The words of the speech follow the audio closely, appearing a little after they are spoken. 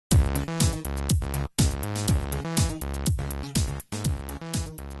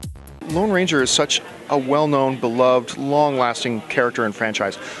Lone Ranger is such a well-known, beloved, long-lasting character and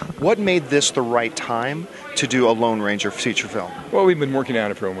franchise. What made this the right time to do a Lone Ranger feature film? Well, we've been working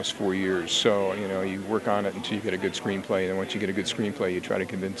on it for almost 4 years, so you work on it until you get a good screenplay, and then once you get a good screenplay, you try to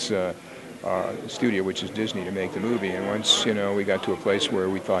convince the studio, which is Disney, to make the movie. And once we got to a place where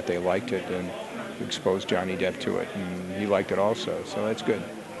we thought they liked it, and we exposed Johnny Depp to it, and he liked it also, so that's good.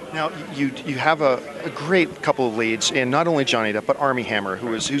 Now, you have a great couple of leads in not only Johnny Depp, but Armie Hammer,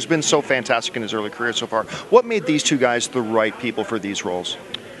 who's been so fantastic in his early career so far. What made these two guys the right people for these roles?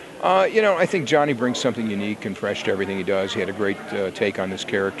 I think Johnny brings something unique and fresh to everything he does. He had a great take on this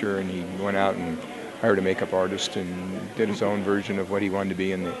character, and he went out and hired a makeup artist and did his own version of what he wanted to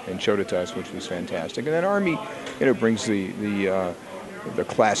be and showed it to us, which was fantastic. And then Armie, brings the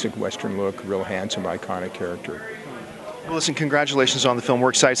classic Western look, real handsome, iconic character. Well, listen, congratulations on the film. We're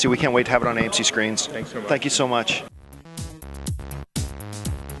excited to see it. We can't wait to have it on AMC screens. Thanks so much. Thank you so much.